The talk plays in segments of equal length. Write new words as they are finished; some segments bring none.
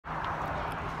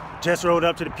Just rode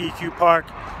up to the PQ Park.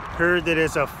 Heard that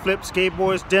it's a flip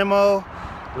skateboards demo.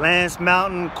 Lance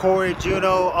Mountain, Cory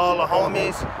Juneau, all the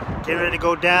homies getting ready to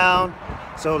go down.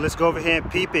 So let's go over here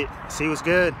and peep it, see what's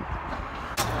good.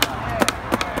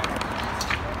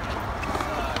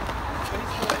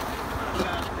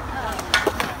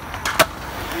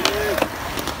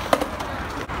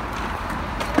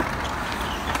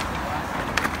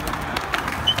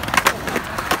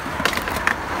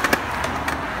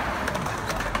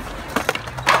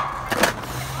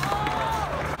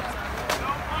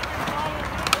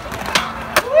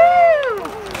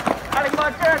 Alec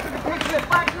Majerus with the picture,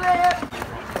 back left.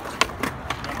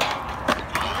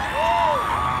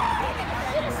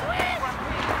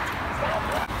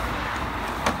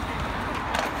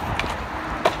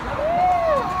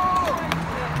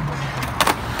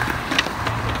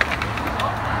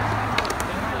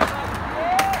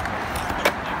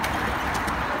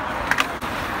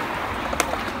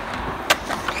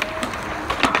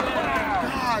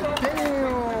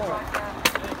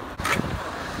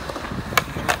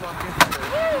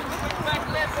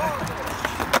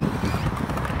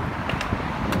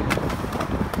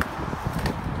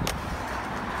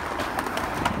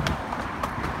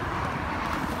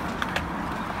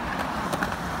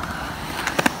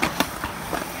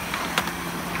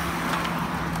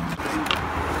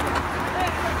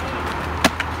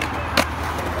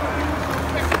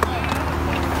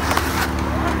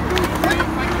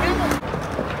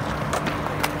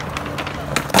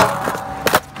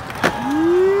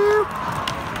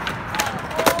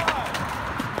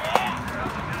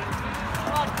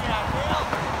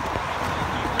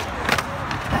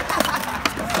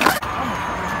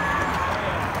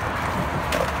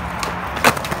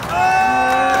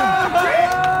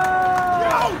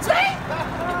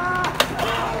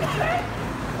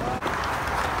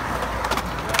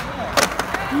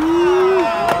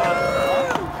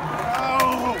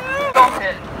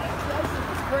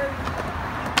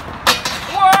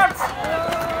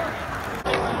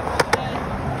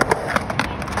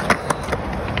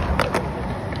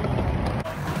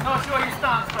 Not sure your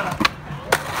stance, fella.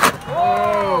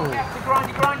 Whoa!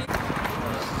 Grindy, grindy.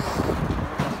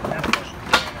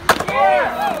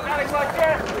 Yeah! Alec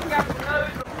Majerus, captain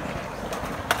nose.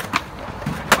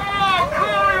 Oh,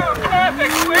 cool!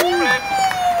 Perfect switch flip.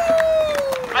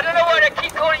 I don't know why they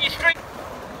keep calling you street.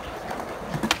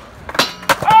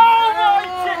 Oh my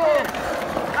chicken!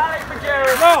 Alec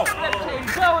Majerus, No. left team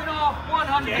going off.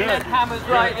 100% hammers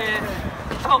right in.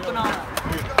 Chopping off.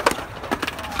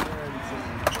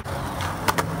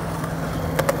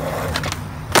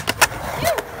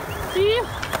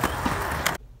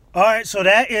 All right, so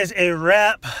that is a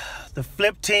wrap. The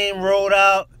flip team rolled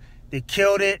out. They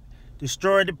killed it,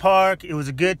 destroyed the park. It was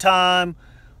a good time.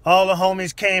 All the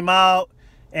homies came out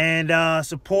and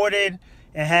supported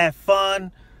and had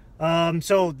fun.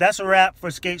 So that's a wrap for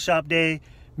Skate Shop Day.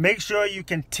 Make sure you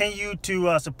continue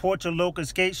to support your local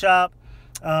skate shop.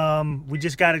 We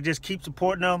just got to keep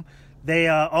supporting them. They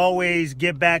always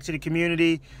give back to the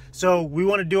community. So we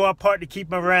want to do our part to keep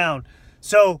them around.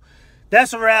 So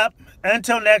that's a wrap.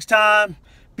 Until next time,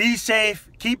 be safe,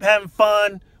 keep having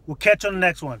fun. We'll catch you on the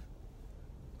next one.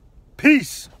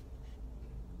 Peace.